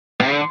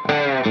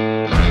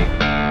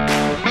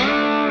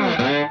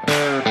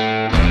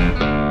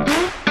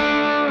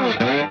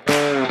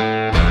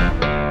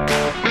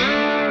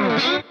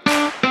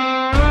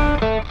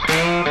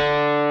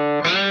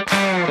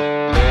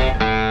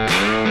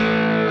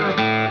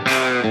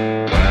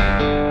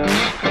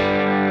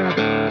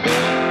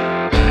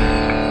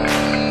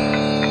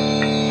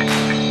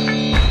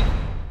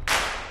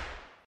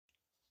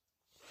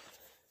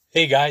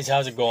Hey guys,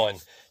 how's it going?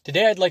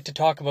 Today I'd like to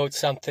talk about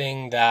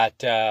something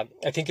that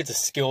I think it's a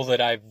skill that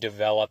I've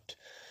developed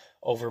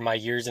over my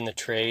years in the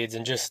trades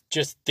and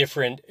just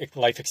different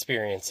life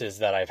experiences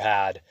that I've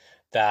had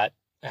that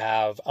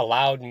have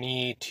allowed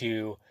me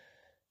to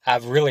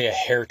have really a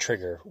hair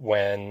trigger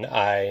when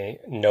I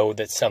know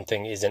that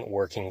something isn't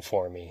working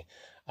for me.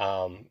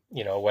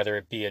 Whether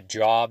it be a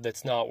job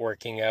that's not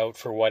working out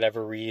for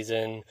whatever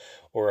reason,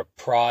 or a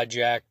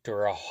project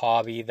or a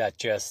hobby that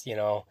just,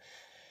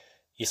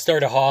 you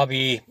start a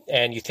hobby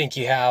and you think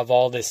you have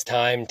all this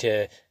time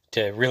to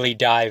really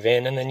dive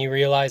in, and then you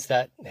realize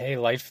that, hey,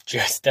 life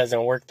just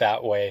doesn't work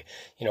that way,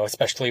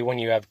 especially when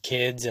you have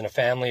kids and a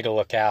family to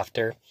look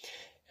after.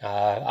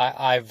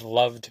 I've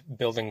loved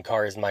building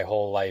cars my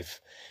whole life.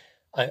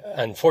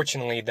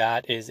 Unfortunately,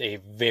 that is a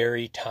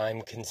very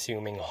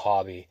time-consuming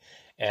hobby,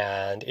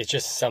 and it's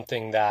just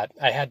something that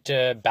I had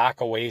to back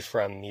away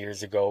from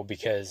years ago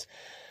because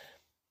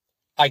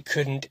I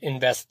couldn't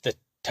invest the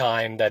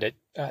time that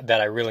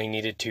I really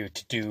needed to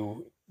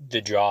do the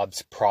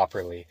jobs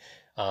properly.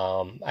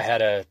 I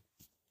had a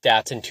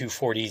Datsun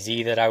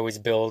 240Z that I was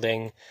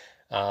building.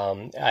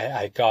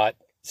 I got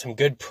some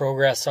good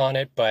progress on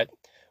it, but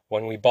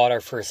when we bought our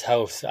first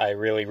house, I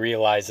really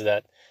realized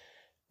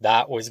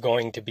that was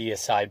going to be a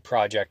side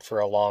project for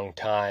a long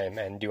time.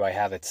 And do I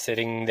have it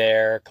sitting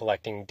there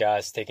collecting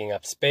dust, taking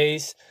up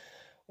space,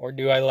 or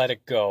do I let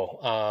it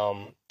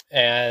go?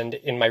 And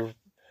in my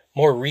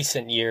more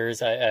recent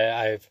years,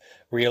 I've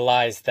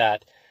realized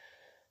that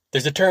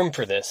there's a term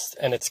for this,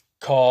 and it's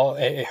called,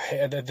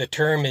 the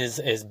term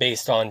is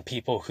based on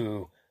people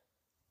who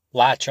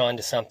latch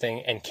onto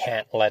something and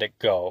can't let it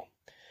go.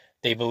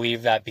 They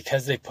believe that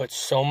because they put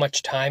so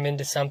much time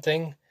into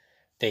something,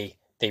 they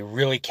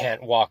really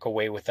can't walk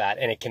away with that,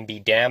 and it can be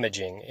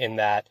damaging in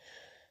that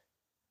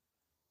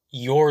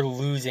you're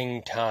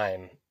losing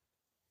time.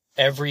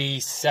 Every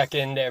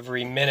second,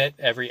 every minute,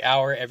 every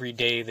hour, every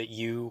day that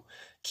you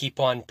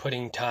keep on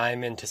putting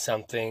time into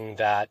something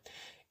that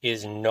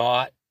is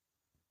not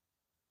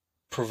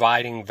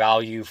providing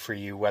value for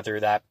you, whether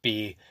that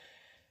be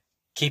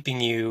keeping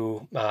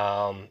you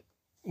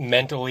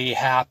mentally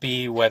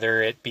happy,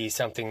 whether it be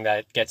something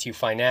that gets you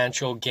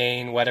financial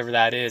gain, whatever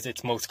that is.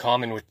 It's most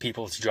common with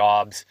people's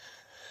jobs.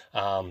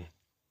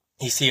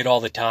 You see it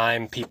all the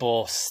time,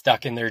 people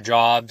stuck in their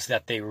jobs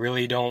that they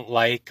really don't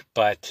like,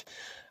 but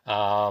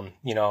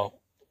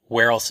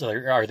where else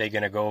are they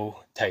going to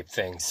go type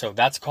thing. So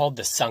that's called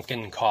the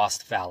sunken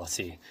cost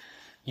fallacy.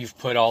 You've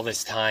put all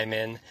this time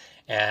in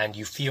and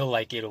you feel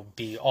like it'll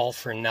be all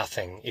for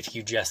nothing if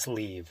you just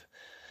leave.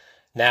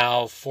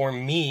 Now, for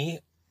me,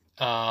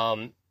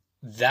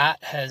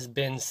 that has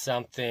been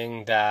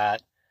something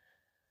that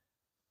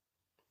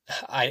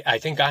I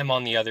think I'm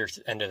on the other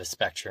end of the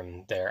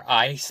spectrum there.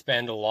 I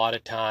spend a lot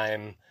of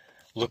time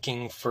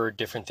looking for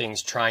different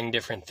things, trying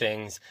different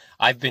things.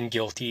 I've been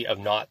guilty of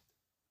not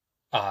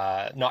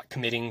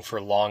committing for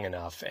long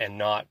enough and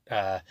not,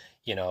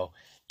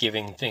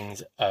 giving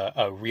things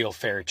a real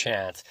fair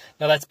chance.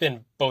 Now, that's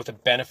been both a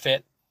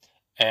benefit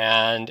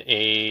and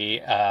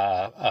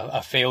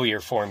a failure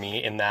for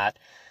me in that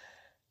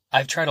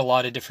I've tried a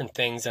lot of different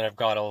things and I've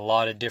got a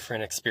lot of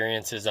different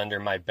experiences under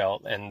my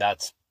belt, and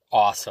that's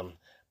awesome.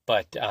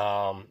 But,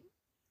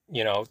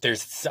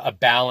 there's a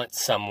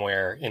balance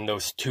somewhere in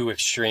those two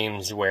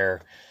extremes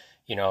where,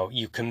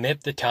 you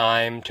commit the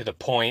time to the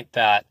point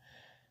that,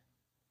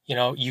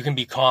 you can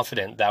be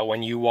confident that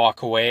when you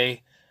walk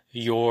away,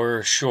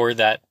 you're sure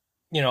that,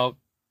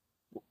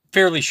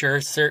 fairly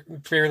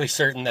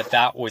certain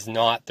that was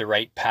not the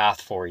right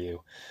path for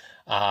you.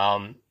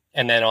 And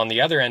then on the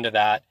other end of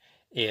that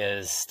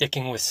is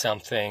sticking with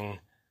something,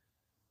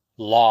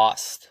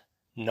 lost,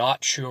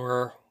 not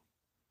sure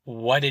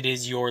what it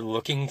is you're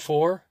looking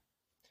for,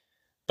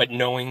 but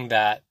knowing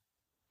that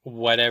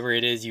whatever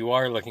it is you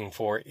are looking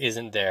for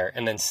isn't there,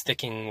 and then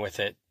sticking with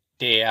it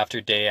day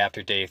after day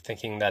after day,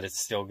 thinking that it's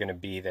still going to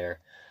be there.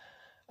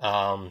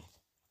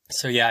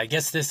 So yeah, I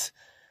guess this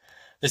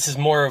is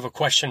more of a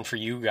question for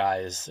you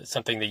guys.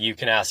 Something that you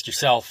can ask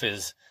yourself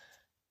is,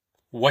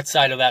 what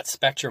side of that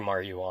spectrum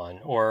are you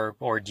on?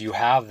 Or do you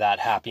have that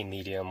happy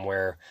medium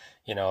where,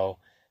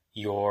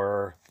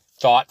 you're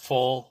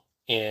thoughtful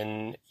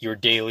in your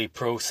daily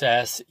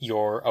process,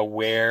 you're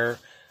aware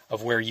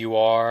of where you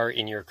are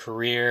in your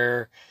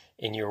career,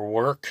 in your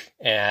work,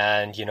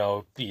 and,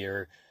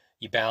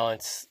 you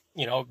balance,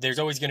 there's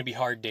always going to be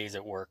hard days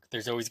at work.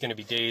 There's always going to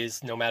be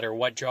days, no matter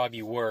what job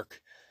you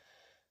work,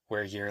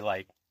 where you're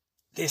like,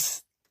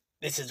 this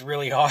is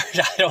really hard.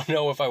 I don't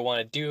know if I want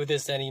to do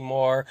this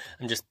anymore.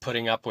 I'm just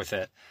putting up with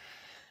it.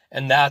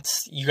 And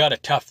you got to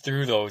tough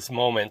through those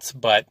moments.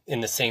 But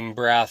in the same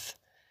breath,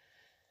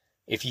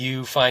 if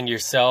you find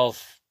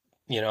yourself,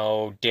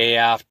 day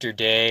after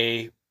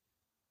day,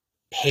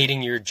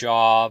 hating your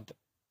job,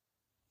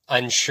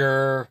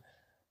 unsure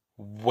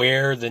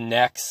where the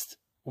next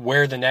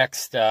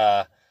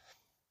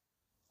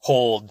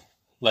hold,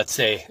 let's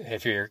say,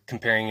 if you're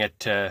comparing it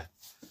to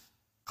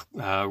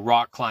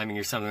rock climbing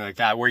or something like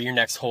that, where your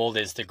next hold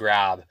is to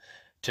grab,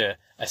 to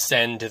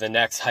ascend to the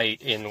next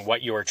height in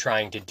what you're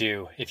trying to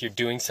do. If you're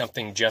doing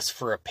something just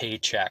for a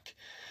paycheck,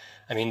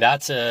 I mean,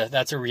 that's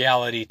a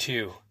reality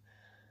too.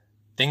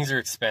 Things are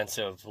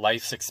expensive,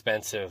 life's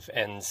expensive,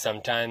 and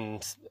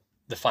sometimes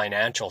the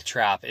financial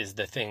trap is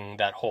the thing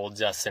that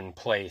holds us in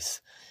place.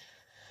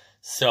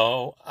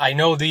 So I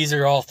know these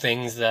are all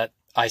things that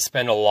I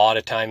spend a lot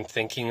of time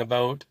thinking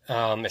about,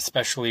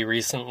 especially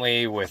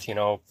recently with,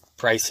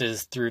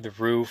 prices through the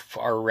roof.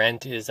 Our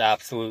rent is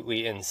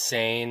absolutely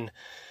insane.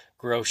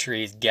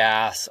 Groceries,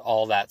 gas,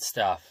 all that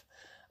stuff.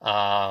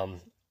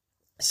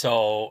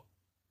 So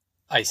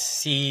I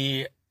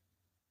see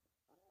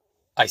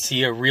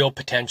a real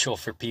potential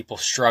for people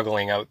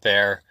struggling out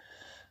there.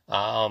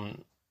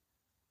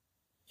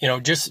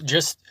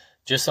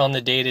 Just on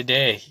the day to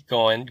day,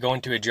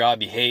 going to a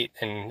job you hate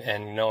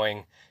and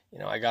knowing,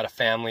 I got a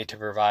family to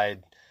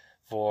provide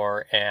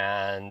for,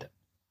 and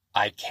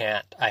I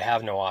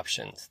have no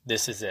options.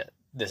 This is it.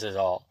 This is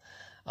all.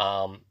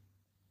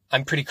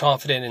 I'm pretty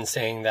confident in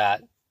saying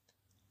that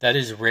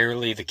is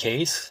rarely the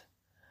case.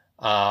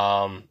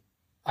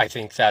 I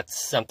think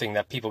that's something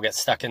that people get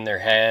stuck in their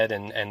head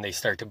and they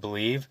start to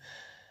believe.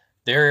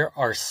 There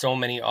are so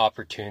many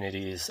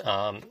opportunities.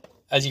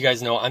 As you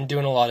guys know, I'm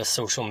doing a lot of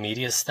social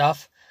media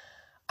stuff.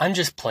 I'm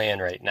just playing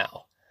right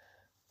now.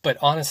 But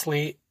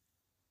honestly,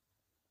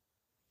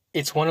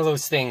 it's one of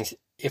those things,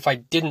 if I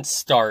didn't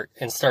start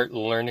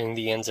learning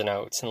the ins and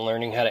outs and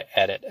learning how to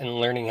edit and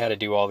learning how to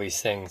do all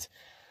these things,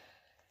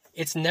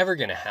 it's never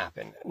going to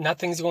happen.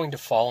 Nothing's going to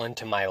fall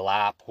into my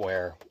lap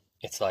where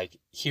it's like,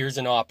 here's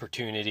an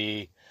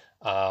opportunity.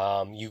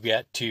 You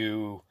get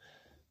to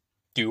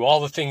do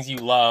all the things you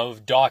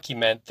love,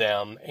 document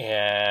them,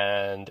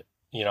 and,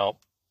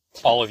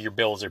 all of your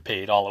bills are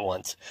paid all at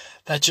once.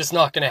 That's just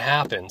not going to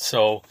happen.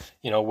 So,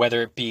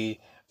 whether it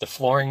be the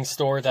flooring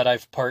store that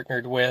I've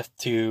partnered with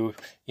to,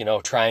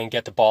 try and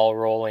get the ball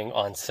rolling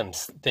on some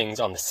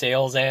things on the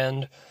sales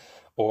end,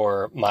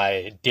 or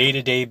my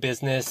day-to-day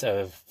business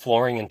of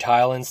flooring and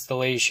tile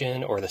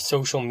installation, or the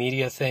social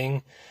media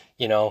thing,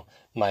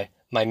 my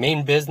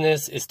main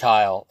business is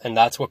tile, and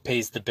that's what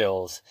pays the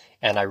bills.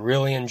 And I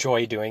really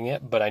enjoy doing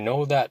it, but I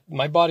know that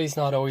my body's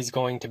not always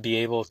going to be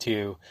able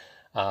to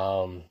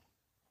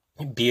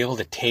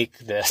take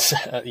this.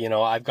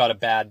 I've got a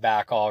bad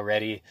back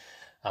already.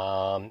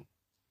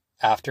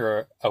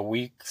 After a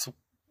week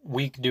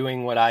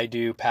doing what I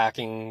do,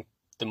 packing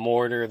the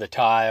mortar, the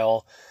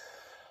tile,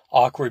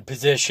 awkward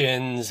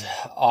positions,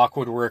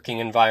 awkward working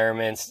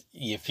environments,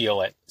 you feel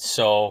it.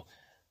 So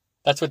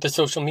that's what the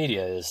social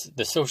media is.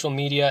 The social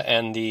media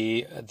and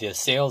the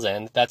sales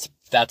end, that's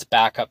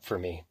backup for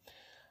me.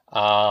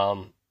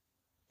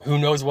 Who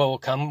knows what will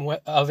come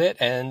of it,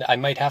 and I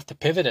might have to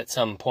pivot at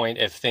some point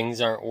if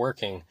things aren't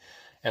working.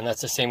 And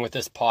that's the same with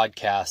this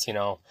podcast,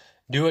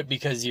 do it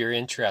because you're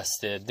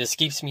interested. This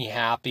keeps me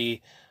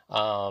happy.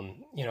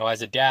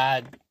 As a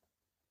dad,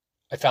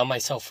 I found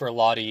myself for a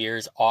lot of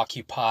years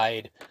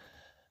occupied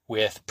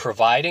with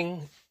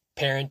providing,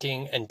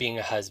 parenting, and being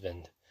a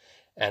husband.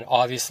 And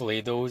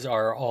obviously those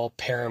are all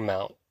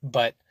paramount,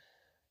 but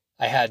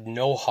I had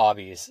no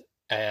hobbies.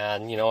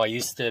 And, I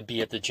used to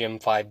be at the gym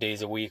 5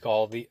 days a week,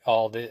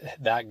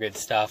 that good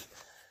stuff.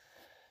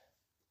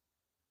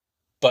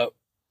 But,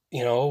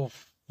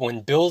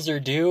 when bills are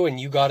due and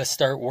you got to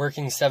start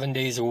working 7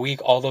 days a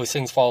week, all those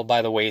things fall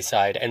by the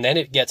wayside. And then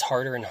it gets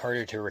harder and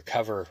harder to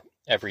recover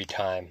every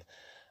time.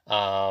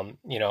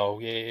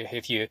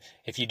 If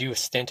you do a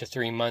stint of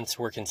 3 months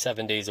working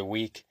 7 days a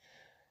week,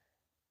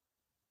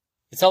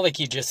 it's not like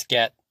you just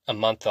get a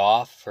month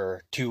off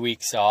or 2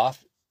 weeks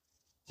off.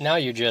 Now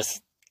you're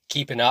just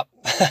keeping up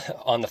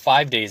on the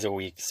 5 days a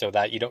week so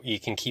that you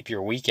can keep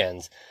your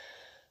weekends.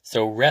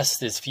 So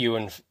rest is few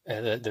and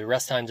the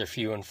rest times are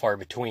few and far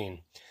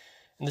between.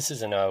 And this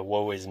isn't a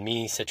woe is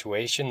me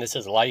situation. This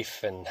is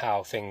life and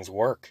how things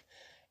work.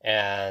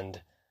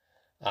 And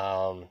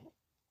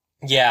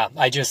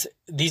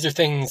these are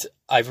things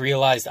I've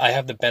realized I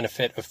have the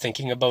benefit of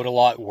thinking about a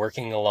lot,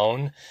 working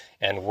alone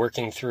and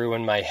working through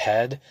in my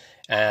head.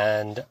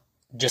 And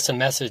just a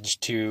message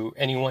to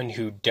anyone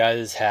who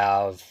does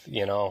have,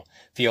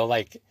 feel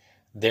like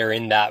they're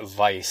in that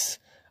vice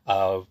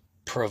of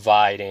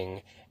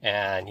providing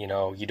and,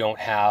 you don't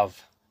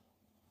have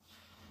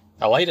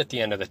a light at the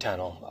end of the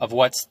tunnel of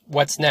what's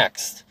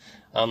next.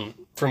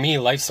 For me,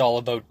 life's all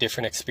about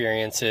different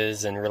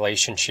experiences and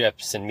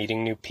relationships and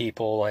meeting new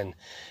people,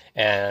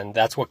 and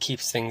that's what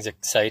keeps things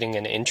exciting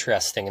and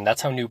interesting. And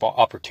that's how new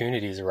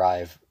opportunities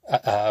arise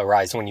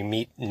when you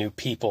meet new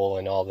people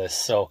and all this.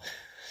 So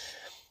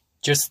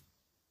just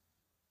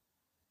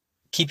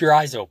keep your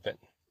eyes open,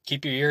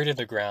 keep your ear to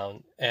the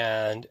ground.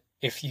 And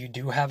if you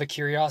do have a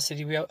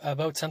curiosity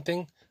about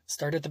something,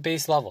 start at the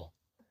base level,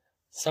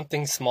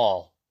 something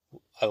small,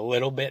 a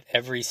little bit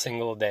every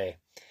single day.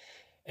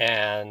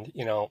 And,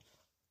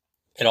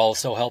 it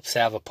also helps to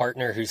have a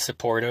partner who's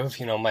supportive.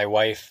 My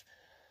wife,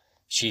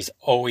 she's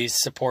always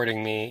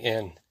supporting me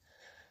in,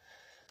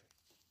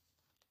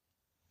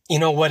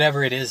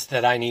 whatever it is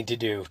that I need to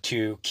do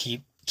to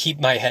keep keep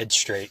my head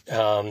straight,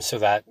 so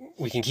that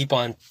we can keep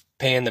on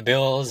paying the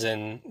bills,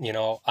 and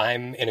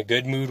I'm in a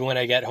good mood when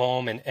I get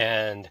home,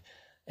 and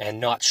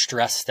not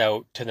stressed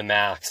out to the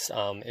max.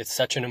 It's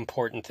such an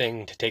important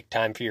thing to take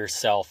time for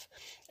yourself,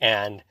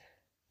 and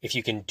if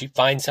you can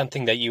find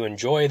something that you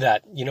enjoy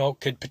that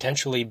could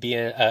potentially be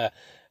a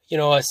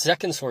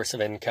second source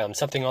of income,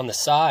 something on the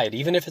side,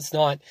 even if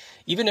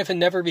it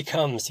never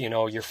becomes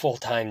your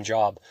full-time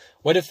job.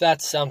 What if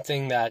that's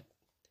something that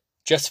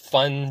just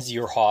funds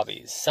your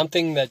hobbies,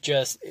 something that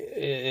just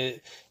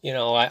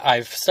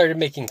I've started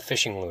making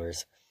fishing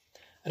lures.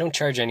 I don't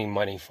charge any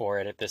money for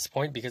it at this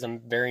point because I'm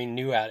very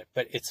new at it,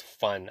 but it's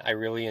fun. I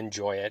really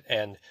enjoy it,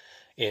 and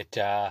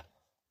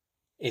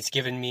it's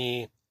given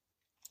me.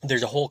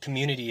 There's a whole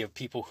community of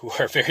people who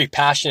are very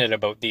passionate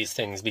about these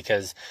things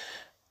because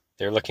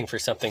they're looking for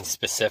something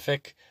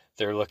specific.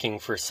 They're looking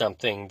for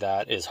something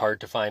that is hard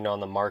to find on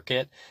the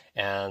market,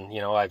 and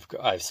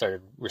I've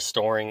started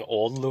restoring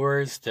old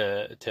lures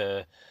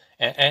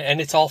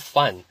and it's all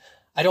fun.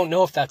 I don't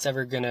know if that's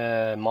ever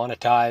gonna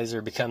monetize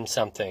or become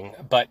something,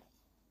 but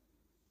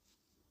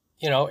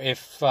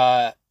if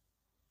I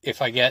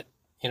get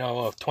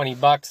 $20,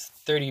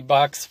 $30,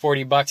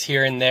 $40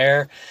 here and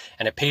there,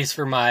 and it pays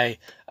for my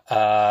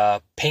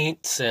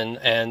paints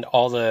and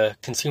all the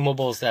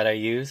consumables that I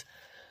use,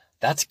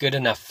 that's good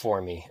enough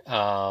for me.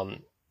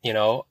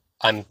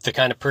 I'm the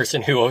kind of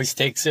person who always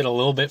takes it a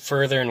little bit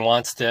further and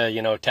wants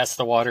to, test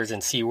the waters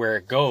and see where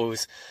it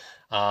goes,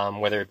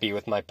 whether it be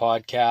with my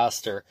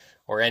podcast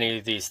or any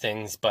of these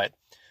things. But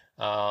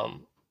I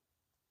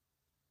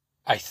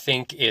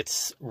think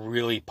it's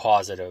really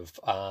positive.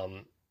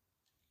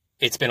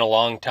 It's been a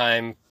long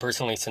time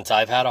personally since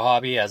I've had a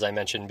hobby, as I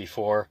mentioned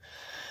before,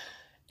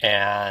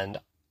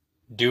 and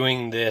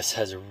doing this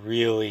has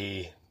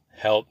really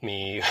helped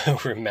me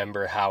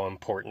remember how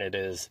important it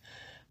is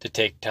to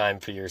take time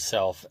for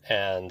yourself.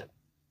 And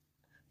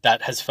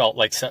that has felt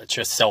like such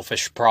a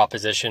selfish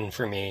proposition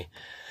for me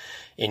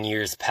in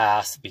years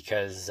past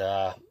because,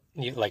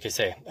 like I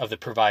say, of the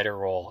provider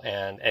role.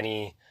 And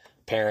any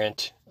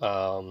parent,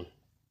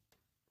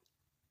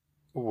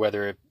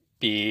 whether it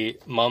be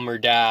mom or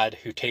dad,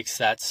 who takes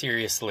that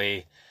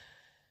seriously,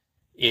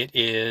 it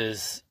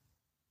is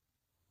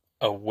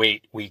a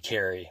weight we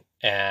carry,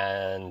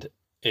 and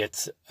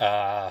it's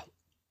a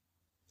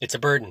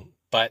burden.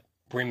 But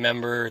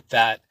remember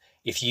that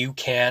if you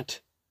can't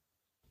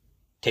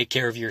take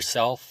care of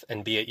yourself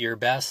and be at your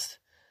best,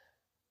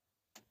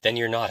 then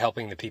you're not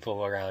helping the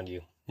people around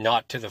you,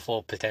 not to the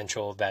full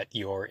potential that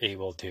you're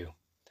able to.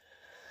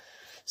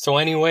 So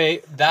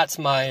anyway, that's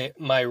my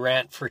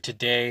rant for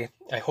today.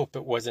 I hope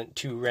it wasn't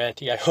too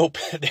ranty. I hope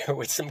there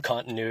was some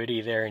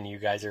continuity there and you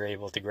guys are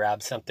able to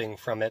grab something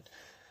from it.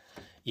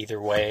 Either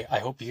way, I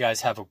hope you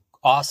guys have an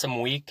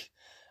awesome week.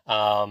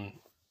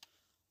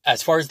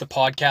 As far as the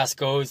podcast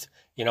goes,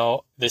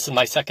 this is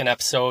my second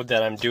episode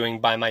that I'm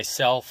doing by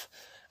myself.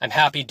 I'm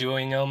happy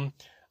doing them.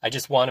 I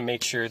just want to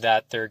make sure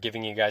that they're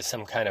giving you guys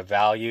some kind of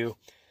value.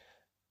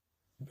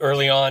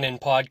 Early on in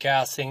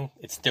podcasting,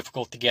 it's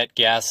difficult to get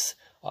guests.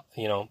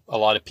 A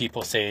lot of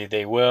people say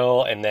they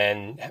will,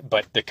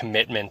 but the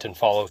commitment and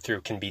follow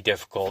through can be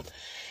difficult.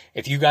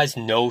 If you guys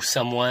know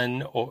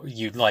someone or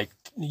you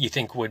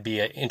think would be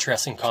an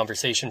interesting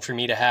conversation for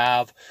me to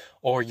have,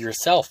 or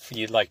yourself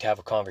you'd like to have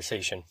a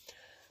conversation,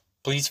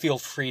 please feel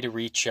free to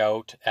reach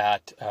out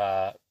at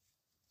the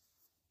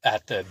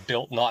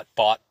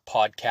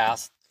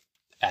Builtnotboughtpod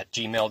at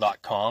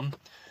gmail.com.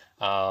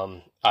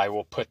 I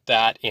will put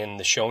that in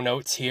the show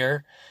notes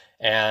here.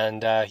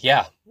 And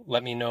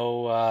let me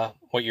know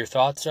what your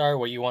thoughts are,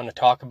 what you want to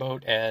talk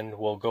about, and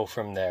we'll go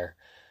from there.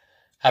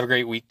 Have a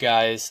great week,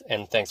 guys,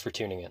 and thanks for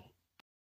tuning in.